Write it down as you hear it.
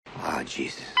Oh,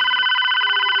 Jesus.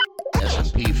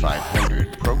 S&P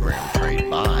 500 program trade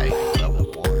buy level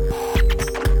 1.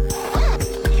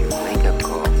 It's your wake-up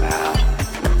call, pal.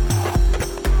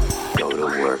 Go to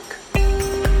work.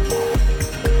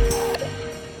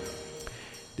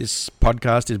 This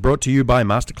podcast is brought to you by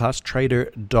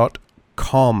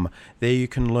masterclasstrader.com. There you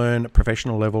can learn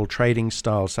professional level trading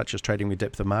styles such as trading with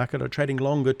depth of market or trading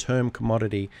longer term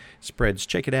commodity spreads.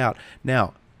 Check it out.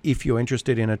 Now, if you're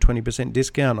interested in a 20%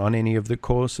 discount on any of the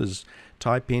courses,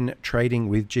 type in Trading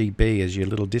with GB as your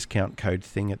little discount code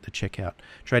thing at the checkout.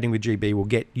 Trading with GB will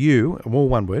get you, all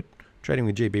one word, Trading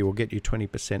with GB will get you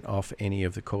 20% off any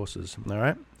of the courses. All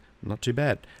right? Not too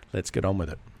bad. Let's get on with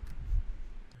it.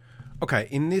 Okay,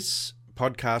 in this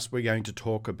podcast, we're going to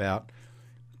talk about,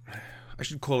 I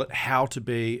should call it how to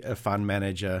be a fund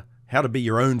manager, how to be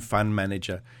your own fund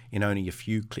manager in only a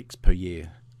few clicks per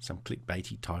year. Some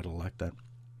clickbaity title like that.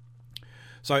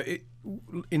 So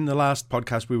in the last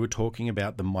podcast, we were talking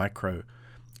about the micro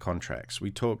contracts. We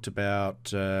talked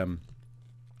about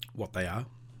what they are,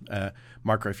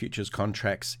 micro futures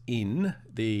contracts in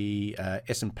the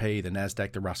S&P, the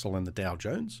NASDAQ, the Russell, and the Dow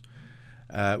Jones.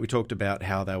 We talked about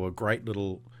how they were great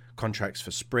little contracts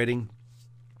for spreading,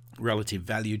 relative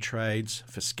value trades,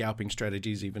 for scalping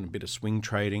strategies, even a bit of swing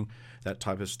trading, that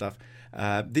type of stuff.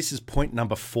 This is point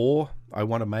number 4 I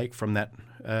want to make from that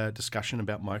discussion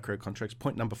about micro contracts.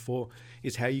 Point number 4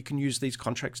 is how you can use these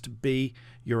contracts to be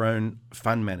your own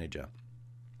fund manager.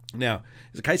 Now,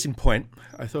 as a case in point,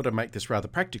 I thought I'd make this rather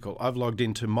practical. I've logged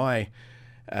into my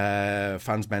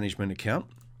funds management account.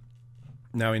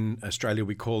 Now, in Australia,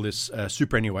 we call this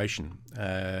superannuation.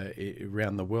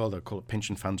 Around the world, they call it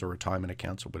pension funds or retirement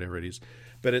accounts or whatever it is.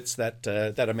 But it's that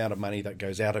amount of money that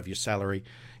goes out of your salary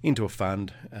into a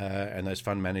fund, and those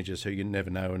fund managers who you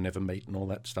never know and never meet and all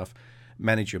that stuff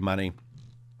manage your money.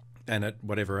 And at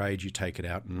whatever age, you take it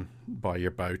out and buy your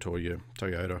boat or your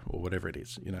Toyota or whatever it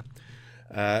is, you know.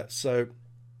 So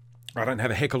I don't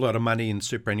have a heck of a lot of money in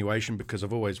superannuation because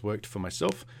I've always worked for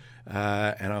myself.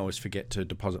 And I always forget to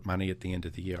deposit money at the end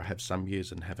of the year. I have some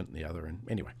years and haven't the other. And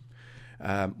anyway,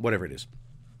 whatever it is.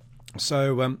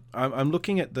 So I'm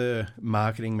looking at the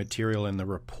marketing material and the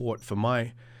report for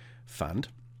my fund.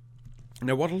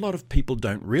 Now, what a lot of people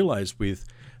don't realize with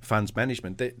funds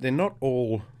management, they're not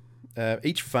all,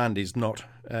 each fund is not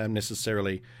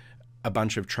necessarily a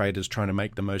bunch of traders trying to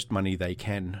make the most money they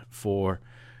can for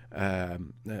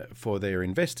their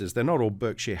investors. They're not all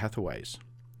Berkshire Hathaways,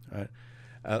 right?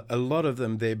 A lot of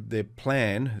them, their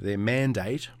plan, their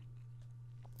mandate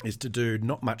is to do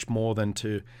not much more than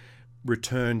to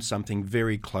return something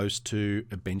very close to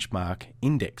a benchmark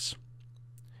index.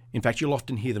 In fact, you'll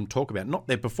often hear them talk about not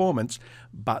their performance,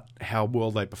 but how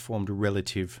well they performed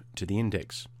relative to the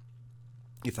index.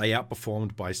 If they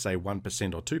outperformed by, say,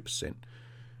 1% or 2%,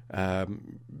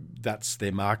 that's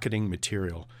their marketing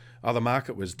material. Oh, the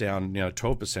market was down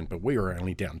 12%, but we were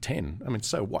only down 10. I mean,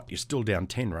 so what? You're still down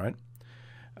 10, right?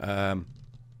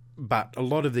 But a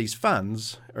lot of these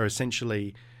funds are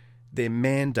essentially, their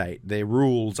mandate, their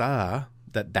rules are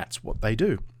that that's what they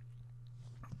do.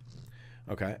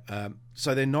 Okay,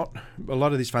 so they're not, a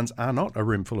lot of these funds are not a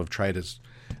room full of traders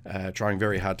trying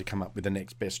very hard to come up with the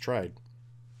next best trade.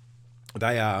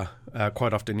 They are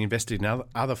quite often invested in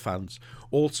other funds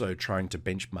also trying to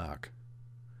benchmark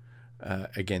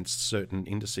against certain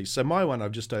indices. So my one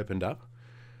I've just opened up,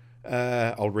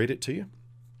 I'll read it to you.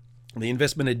 The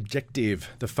investment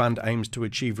objective: the fund aims to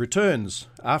achieve returns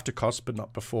after costs but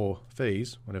not before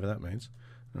fees, whatever that means.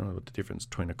 I don't know what the difference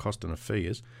between a cost and a fee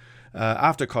is.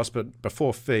 After costs but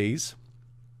before fees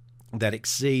that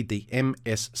exceed the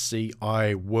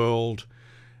MSCI World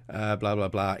blah, blah,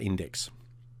 blah index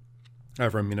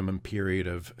over a minimum period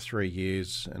of 3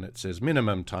 years. And it says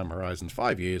minimum time horizon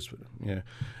 5 years. Yeah.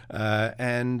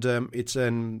 It's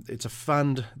a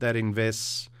fund that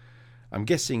invests, I'm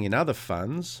guessing, in other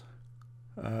funds,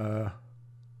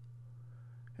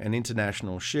 and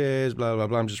international shares, blah, blah,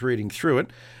 blah. I'm just reading through it.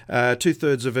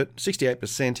 2/3 of it,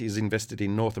 68%, is invested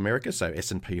in North America, so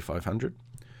S&P 500.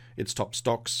 Its top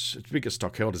stocks, its biggest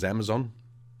stock held is Amazon.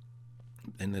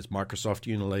 And there's Microsoft,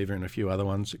 Unilever, and a few other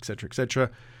ones, etc.,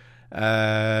 etc.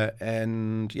 So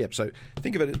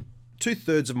think of it,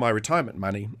 2/3 of my retirement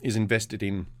money is invested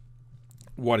in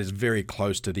what is very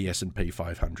close to the S&P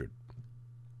 500.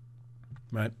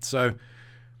 Right? So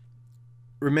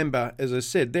remember, as I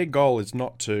said, their goal is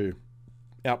not to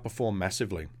outperform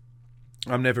massively.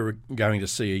 I'm never going to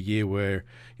see a year where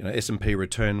S&P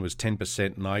return was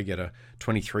 10% and I get a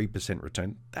 23%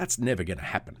 return. That's never going to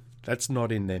happen. That's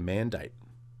not in their mandate.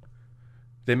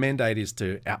 Their mandate is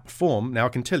to outperform. Now, I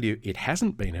can tell you it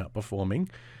hasn't been outperforming,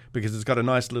 because it's got a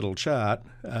nice little chart,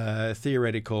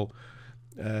 theoretical,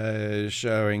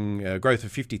 showing growth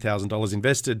of $50,000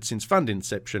 invested since fund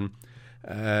inception.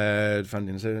 Fund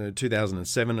in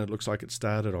 2007, it looks like it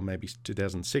started, or maybe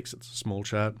 2006. It's a small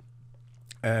chart.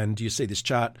 And you see this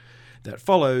chart that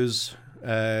follows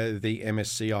the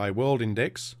MSCI World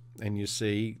Index, and you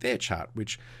see their chart,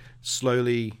 which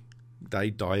slowly they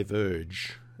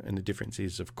diverge. And the difference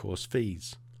is, of course,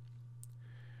 fees.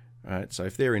 All right, so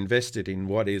if they're invested in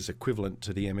what is equivalent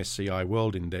to the MSCI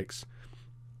World Index,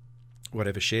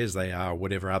 whatever shares they are,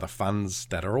 whatever other funds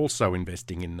that are also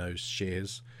investing in those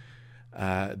shares,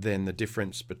 then the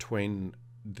difference between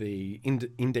the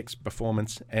index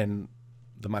performance and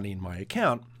the money in my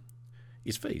account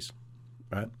is fees,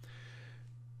 right?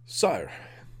 So,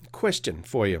 question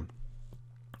for you,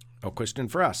 or question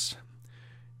for us.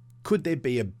 Could there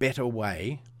be a better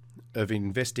way of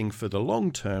investing for the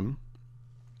long term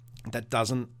that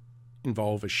doesn't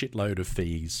involve a shitload of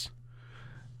fees,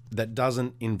 that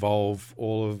doesn't involve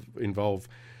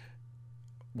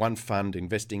one fund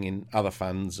investing in other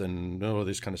funds and all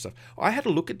this kind of stuff? I had a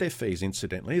look at their fees,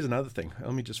 incidentally. Here's another thing.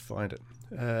 Let me just find it.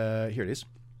 Here it is.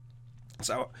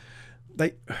 So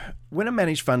when a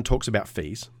managed fund talks about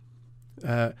fees,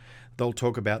 they'll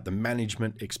talk about the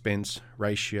management expense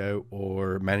ratio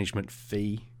or management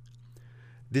fee.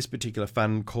 This particular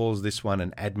fund calls this one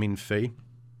an admin fee.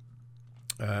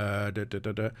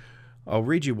 I'll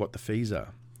read you what the fees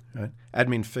are. Right?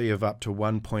 Admin fee of up to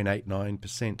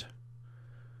 1.89%.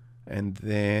 And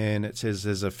then it says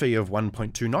there's a fee of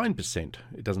 1.29%.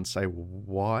 It doesn't say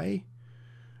why.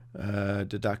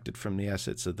 Deducted from the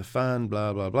assets of the fund,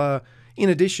 blah, blah, blah. In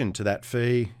addition to that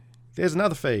fee, there's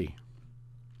another fee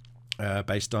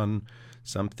based on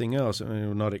something else. It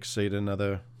will not exceed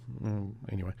another...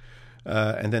 anyway.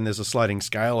 And then there's a sliding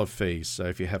scale of fees. So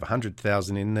if you have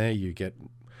 100,000 in there, you get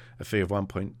a fee of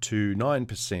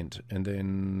 1.29%, and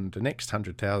then the next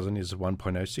 100,000 is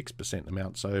 1.06%.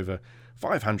 Amounts over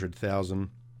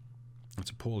 500,000. It's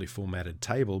a poorly formatted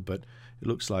table, but it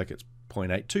looks like it's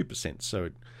 0.82%. So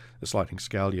the sliding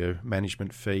scale, your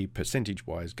management fee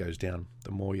percentage-wise goes down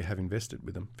the more you have invested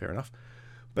with them. Fair enough.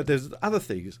 But there's other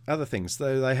things.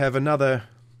 So they have another.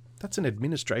 That's an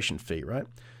administration fee, right?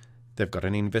 They've got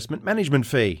an investment management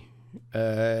fee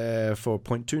for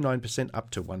 0.29% up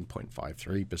to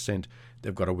 1.53%.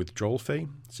 They've got a withdrawal fee,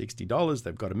 $60.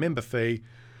 They've got a member fee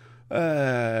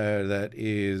that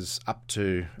is up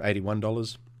to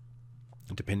 $81,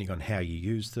 depending on how you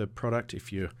use the product.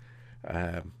 If you're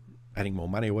adding more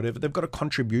money or whatever, they've got a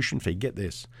contribution fee. Get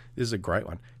this. This is a great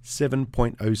one.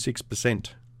 7.06%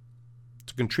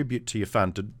 to contribute to your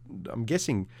fund. I'm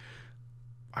guessing...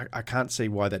 I can't see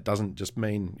why that doesn't just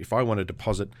mean if I want to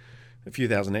deposit a few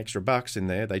thousand extra bucks in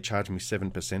there, they charge me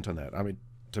 7% on that. I mean,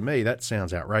 to me, that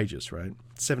sounds outrageous, right?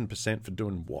 7% for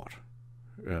doing what?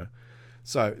 But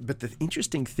the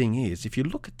interesting thing is, if you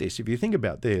look at this, if you think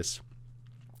about this,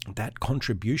 that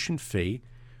contribution fee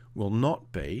will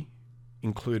not be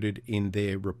included in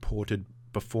their reported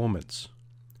performance.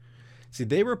 See,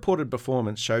 their reported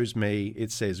performance shows me,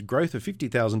 it says growth of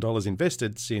 $50,000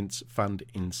 invested since fund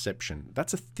inception.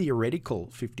 That's a theoretical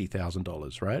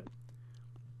 $50,000, right?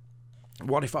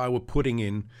 What if I were putting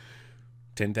in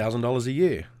 $10,000 a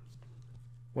year?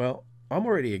 Well, I'm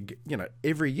already,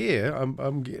 every year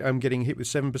I'm getting hit with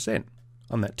 7%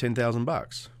 on that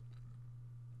 $10,000.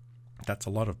 That's a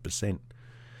lot of percent.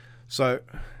 So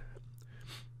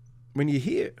when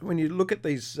you look at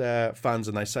these funds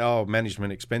and they say,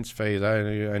 management expense fees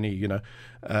only 8.8%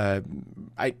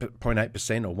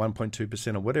 or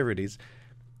 1.2% or whatever it is,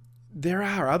 there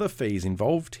are other fees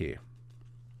involved here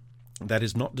that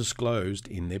is not disclosed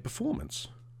in their performance,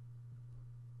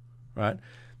 right?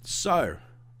 So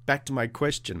back to my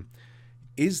question,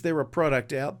 is there a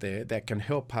product out there that can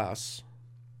help us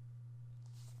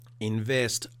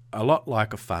invest a lot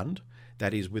like a fund,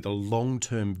 that is with a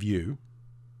long-term view,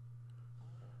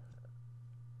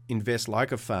 invest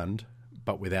like a fund,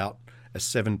 but without a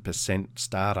 7%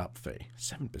 startup fee?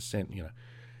 7%,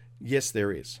 Yes,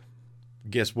 there is.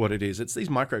 Guess what it is? It's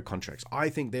these micro contracts. I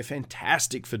think they're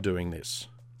fantastic for doing this,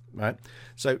 right?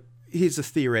 So here's a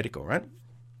theoretical, right?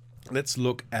 Let's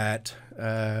look at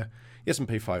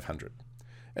S&P 500.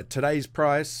 At today's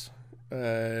price,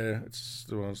 it's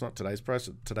not today's price.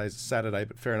 Today's Saturday,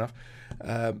 but fair enough.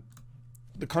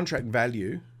 The contract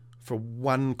value for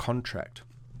one contract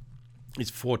is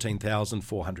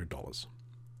 $14,400.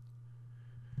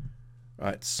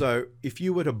 Right, so if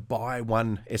you were to buy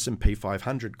one S&P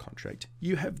 500 contract,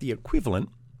 you have the equivalent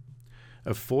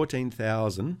of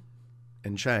 14,000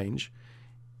 and change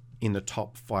in the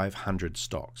top 500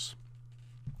 stocks.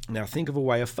 Now think of a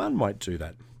way a fund might do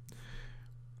that.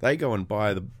 They go and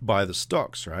buy the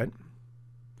stocks, right?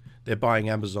 They're buying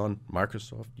Amazon,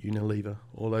 Microsoft, Unilever,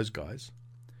 all those guys.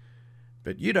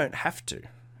 But you don't have to.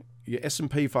 Your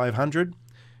S&P 500,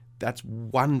 that's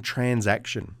one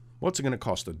transaction. What's it going to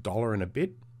cost? $1 and a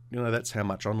bit? You know, that's how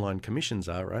much online commissions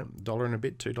are, right? $1 and a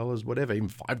bit, $2, whatever, even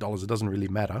 $5, it doesn't really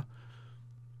matter.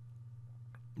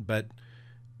 But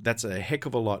that's a heck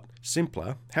of a lot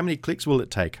simpler. How many clicks will it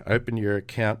take? Open your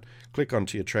account, click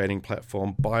onto your trading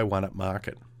platform, buy one at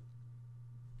market.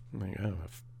 There you go,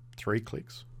 3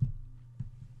 clicks.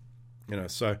 You know,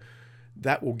 so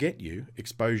that will get you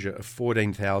exposure of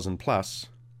 14,000 plus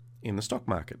in the stock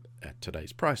market at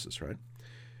today's prices, right?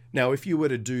 Now, if you were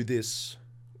to do this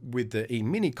with the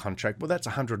E-mini contract, well, that's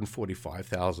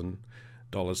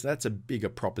 $145,000. That's a bigger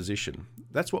proposition.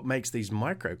 That's what makes these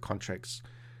micro contracts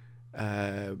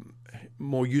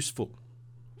more useful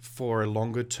for a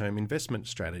longer term investment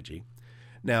strategy.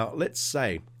 Now, let's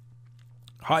say,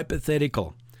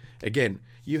 hypothetical, again,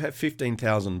 you have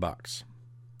 $15,000.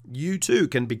 You too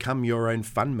can become your own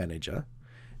fund manager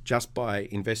just by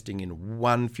investing in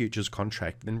one futures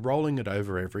contract, then rolling it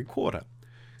over every quarter.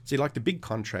 See, like the big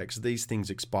contracts, these things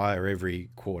expire every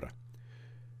quarter.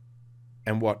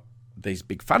 And what these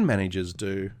big fund managers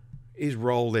do is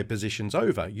roll their positions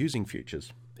over using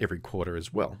futures every quarter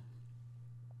as well.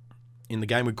 In the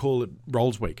game, we call it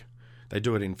rolls week. They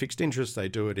do it in fixed interest. They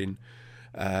do it in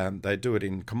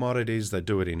commodities. They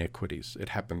do it in equities. It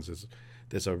happens as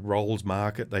there's a rolls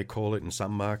market, they call it in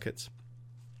some markets.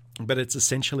 But it's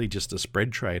essentially just a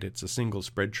spread trade. It's a single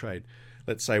spread trade.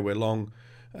 Let's say we're long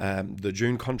the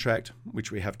June contract,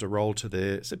 which we have to roll to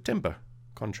the September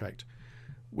contract.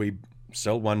 We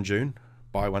sell 1 June,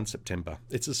 buy 1 September.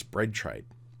 It's a spread trade.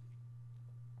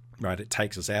 Right, it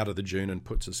takes us out of the June and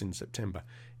puts us in September.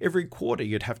 Every quarter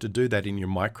you'd have to do that in your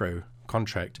micro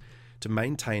contract to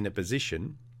maintain a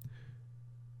position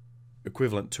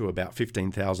equivalent to about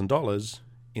 $15,000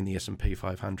 in the S&P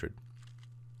 500.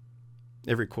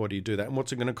 Every quarter you do that. And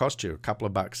what's it going to cost you? A couple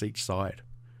of bucks each side.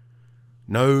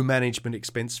 No management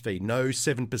expense fee, no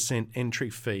 7%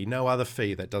 entry fee, no other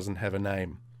fee that doesn't have a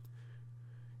name.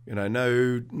 You know,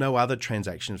 no other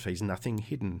transaction fees, nothing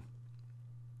hidden.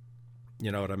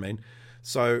 You know what I mean?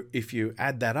 So if you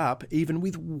add that up, even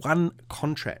with one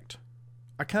contract,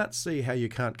 I can't see how you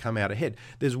can't come out ahead.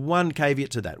 There's one caveat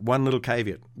to that, one little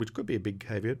caveat, which could be a big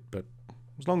caveat, but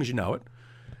as long as you know it.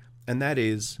 And that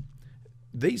is,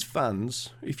 these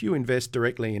funds, if you invest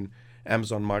directly in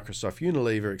Amazon, Microsoft,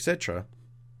 Unilever, etc.,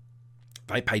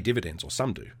 they pay dividends, or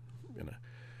some do, you know,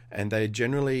 and they're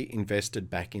generally invested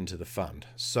back into the fund.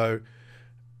 So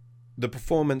the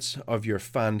performance of your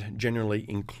fund generally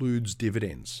includes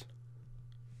dividends,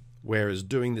 whereas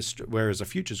a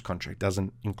futures contract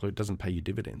doesn't pay you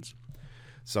dividends.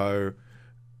 So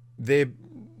they're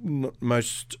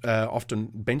most often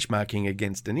benchmarking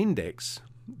against an index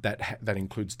that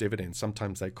includes dividends.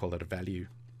 Sometimes they call it a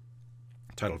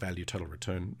total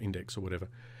return index or whatever,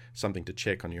 something to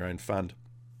check on your own fund.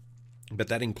 But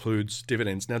that includes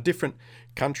dividends. Now, different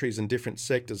countries and different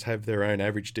sectors have their own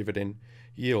average dividend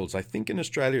yields. I think in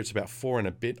Australia it's about 4 and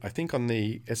a bit. I think on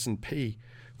the S&P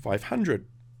 500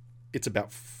 it's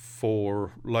about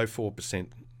low 4%.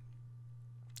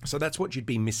 So that's what you'd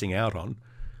be missing out on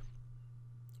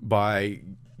by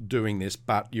doing this,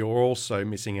 but you're also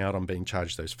missing out on being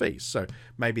charged those fees. So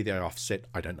maybe they offset,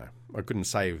 I don't know. I couldn't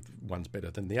say one's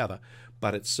better than the other,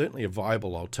 but it's certainly a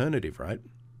viable alternative, right?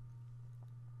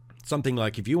 Something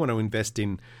like if you want to invest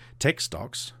in tech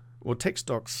stocks, well, tech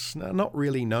stocks are not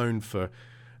really known for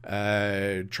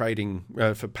trading,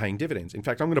 for paying dividends. In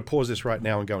fact, I'm going to pause this right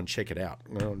now and go and check it out.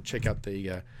 I'm going to check out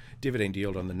the dividend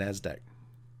yield on the NASDAQ.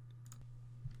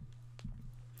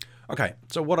 Okay,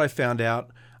 so what I found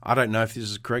out, I don't know if this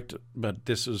is correct, but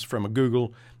this is from a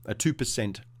Google, a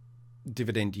 2%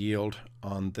 dividend yield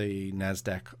on the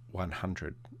NASDAQ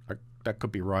 100. That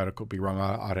could be right, or could be wrong.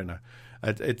 I don't know.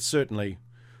 It's certainly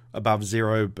above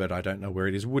zero, but I don't know where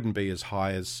it is. It wouldn't be as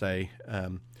high as, say,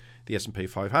 the S&P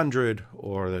 500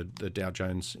 or the Dow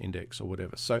Jones index or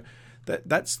whatever. So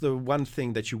that's the one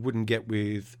thing that you wouldn't get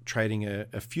with trading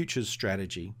a futures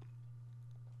strategy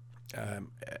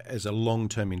as a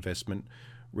long-term investment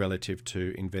relative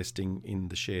to investing in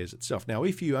the shares itself. Now,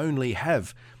 if you only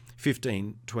have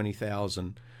 15,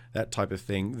 20,000, that type of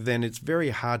thing, then it's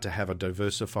very hard to have a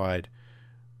diversified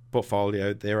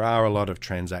portfolio. There are a lot of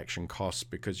transaction costs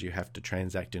because you have to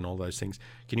transact in all those things.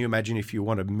 Can you imagine if you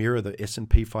want to mirror the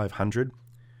S&P 500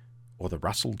 or the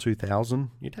Russell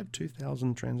 2000? You'd have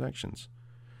 2,000 transactions,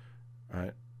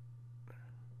 right?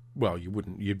 Well, you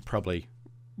wouldn't. You'd probably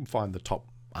find the top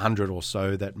 100 or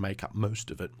so that make up most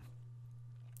of it.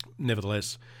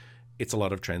 Nevertheless, it's a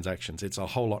lot of transactions. It's a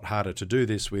whole lot harder to do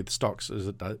this with stocks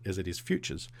as it is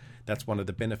futures. That's one of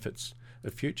the benefits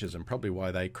of futures, and probably why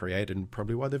they created and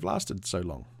probably why they've lasted so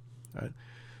long. Right?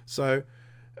 So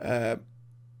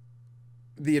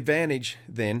the advantage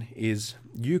then is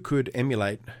you could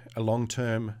emulate a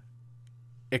long-term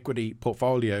equity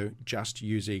portfolio just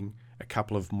using a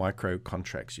couple of micro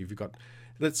contracts. You've got,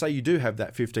 let's say you do have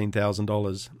that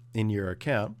 $15,000 in your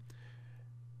account.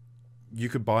 You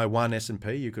could buy one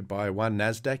S&P, you could buy one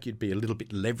NASDAQ. You'd be a little bit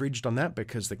leveraged on that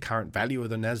because the current value of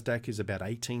the NASDAQ is about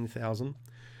 $18,000.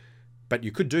 But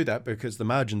you could do that because the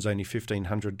margin's only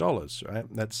 $1,500, right?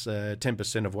 That's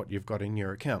 10% of what you've got in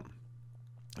your account.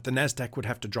 The NASDAQ would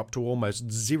have to drop to almost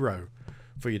zero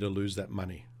for you to lose that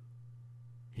money.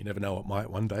 You never know, it might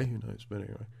one day, who knows, but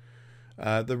anyway.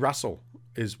 The Russell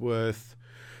is worth,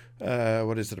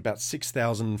 about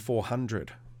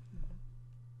 6,400.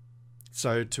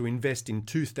 So to invest in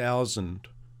 2,000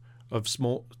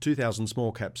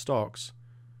 small cap stocks,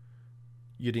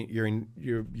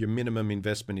 your minimum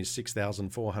investment is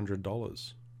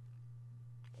 $6,400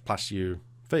 plus your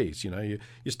fees. You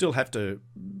still have to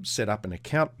set up an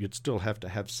account. You'd still have to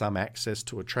have some access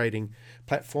to a trading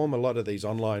platform. A lot of these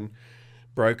online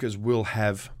brokers will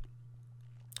have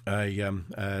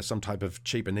some type of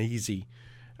cheap and easy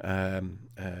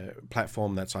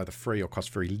platform that's either free or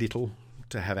costs very little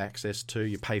to have access to.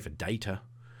 You pay for data,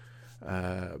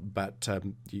 but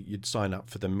you'd sign up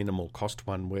for the minimal cost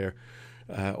one where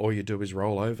all you do is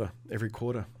roll over every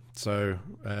quarter. So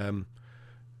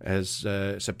as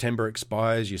September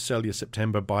expires, you sell your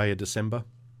September, buy your December.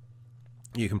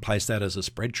 You can place that as a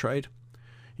spread trade.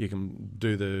 You can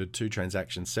do the two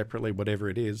transactions separately, whatever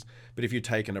it is. But if you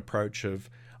take an approach of,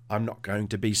 I'm not going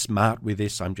to be smart with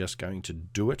this, I'm just going to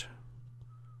do it,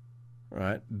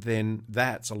 right, then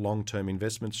that's a long-term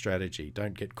investment strategy.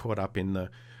 Don't get caught up in the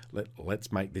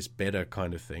let's make this better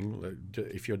kind of thing.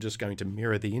 If you're just going to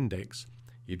mirror the index,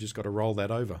 you've just got to roll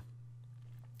that over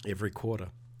every quarter.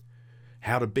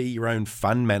 How to be your own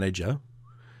fund manager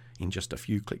in just a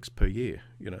few clicks per year.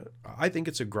 I think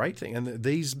it's a great thing. And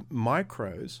these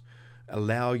micros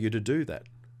allow you to do that.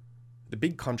 The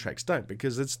big contracts don't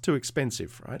because it's too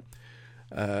expensive, right?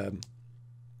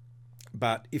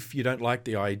 But if you don't like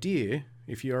the idea,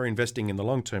 if you're investing in the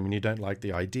long term and you don't like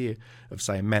the idea of,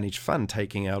 say, a managed fund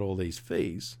taking out all these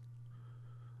fees,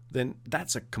 then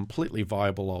that's a completely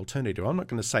viable alternative. I'm not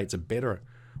going to say it's a better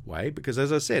way because,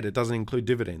 as I said, it doesn't include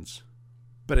dividends,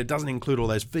 but it doesn't include all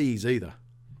those fees either.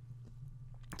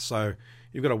 So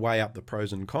you've got to weigh up the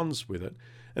pros and cons with it.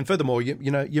 And furthermore,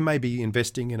 you may be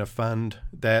investing in a fund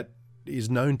that is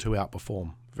known to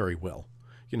outperform very well.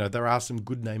 There are some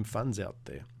good name funds out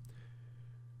there.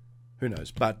 Who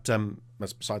knows? But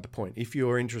that's beside the point. If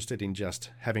you're interested in just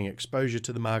having exposure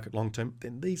to the market long term,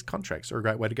 then these contracts are a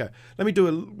great way to go. Let me do a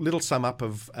little sum up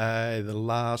of the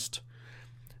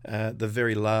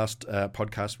very last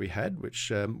podcast we had,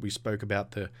 which we spoke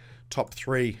about the top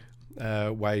 3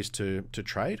 ways to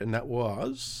trade, and that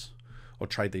was, or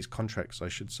trade these contracts, I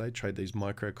should say, trade these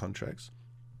micro contracts.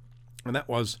 And that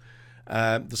was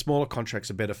the smaller contracts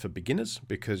are better for beginners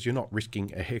because you're not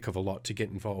risking a heck of a lot to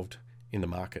get involved in the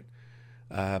market.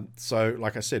 So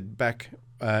like I said, back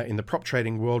in the prop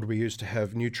trading world, we used to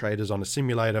have new traders on a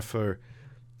simulator for,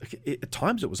 at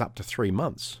times it was up to 3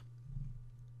 months.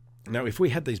 Now, if we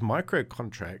had these micro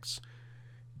contracts,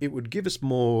 it would give us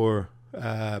more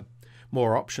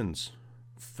options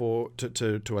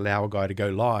to allow a guy to go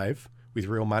live with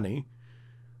real money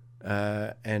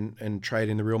and trade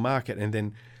in the real market. And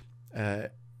then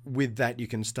with that, you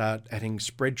can start adding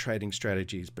spread trading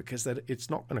strategies because it's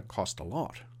not going to cost a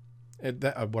lot.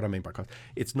 What I mean by cost,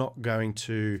 it's not going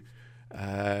to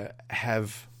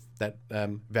have that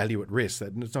value at risk.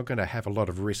 That it's not going to have a lot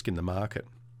of risk in the market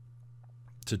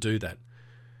to do that.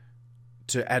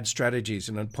 To add strategies,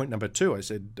 and on point number 2, I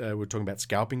said we're talking about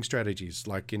scalping strategies.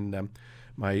 Like in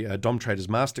my Dom Traders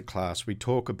Masterclass, we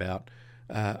talk about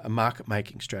a market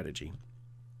making strategy,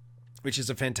 which is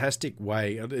a fantastic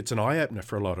way. It's an eye opener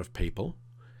for a lot of people.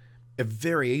 A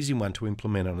very easy one to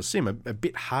implement on a sim, a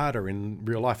bit harder in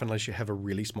real life unless you have a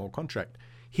really small contract.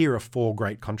 Here are 4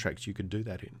 great contracts you could do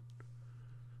that in.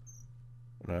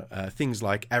 Things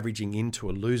like averaging into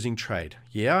a losing trade.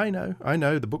 Yeah, I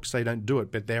know the books say don't do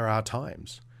it, but there are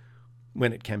times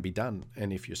when it can be done.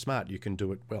 And if you're smart, you can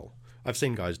do it well. I've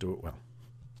seen guys do it well.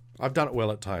 I've done it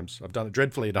well at times. I've done it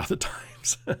dreadfully at other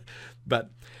times.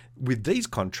 But with these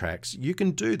contracts, you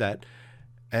can do that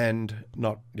and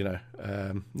not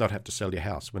have to sell your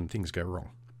house when things go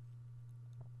wrong.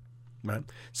 Right?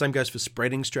 Same goes for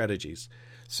spreading strategies.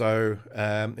 So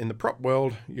in the prop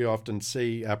world, you often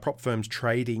see prop firms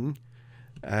trading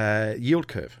yield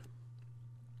curve.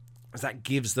 That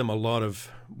gives them a lot of,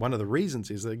 one of the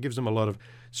reasons is that it gives them a lot of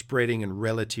spreading and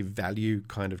relative value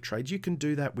kind of trades. You can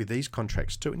do that with these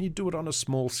contracts too, and you do it on a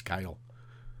small scale.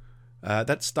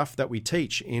 That stuff that we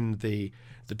teach in the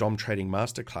DOM Trading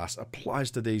Masterclass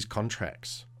applies to these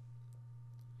contracts.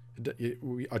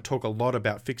 I talk a lot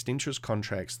about fixed interest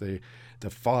contracts, the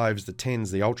 5s, the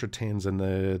 10s, the ultra 10s, and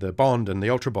the bond and the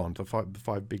ultra bond, the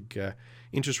five big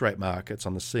interest rate markets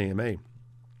on the CME.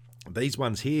 These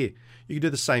ones here, you can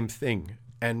do the same thing.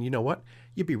 And you know what?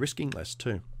 You'd be risking less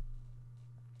too.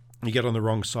 You get on the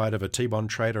wrong side of a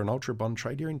T-bond trade or an ultra bond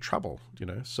trade, you're in trouble, you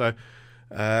know. So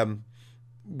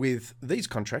with these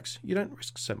contracts, you don't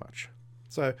risk so much.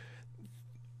 So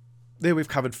there we've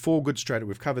covered 4 good strategies.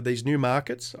 We've covered these new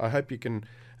markets. I hope you can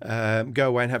go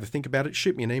away and have a think about it.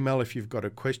 Shoot me an email if you've got a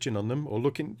question on them, or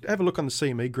have a look on the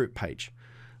CME Group page,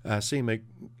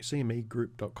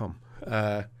 cmegroup.com.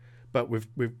 But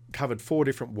we've covered 4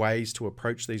 different ways to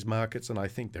approach these markets, and I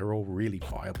think they're all really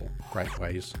viable, great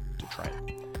ways to trade.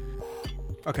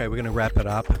 Okay, we're going to wrap it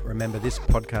up. Remember, this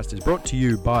podcast is brought to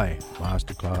you by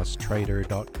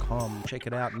masterclasstrader.com. Check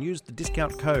it out and use the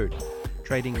discount code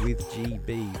Trading with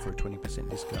GB for a 20%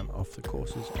 discount off the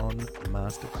courses on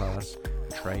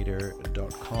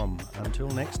masterclasstrader.com. Until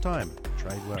next time,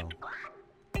 trade well.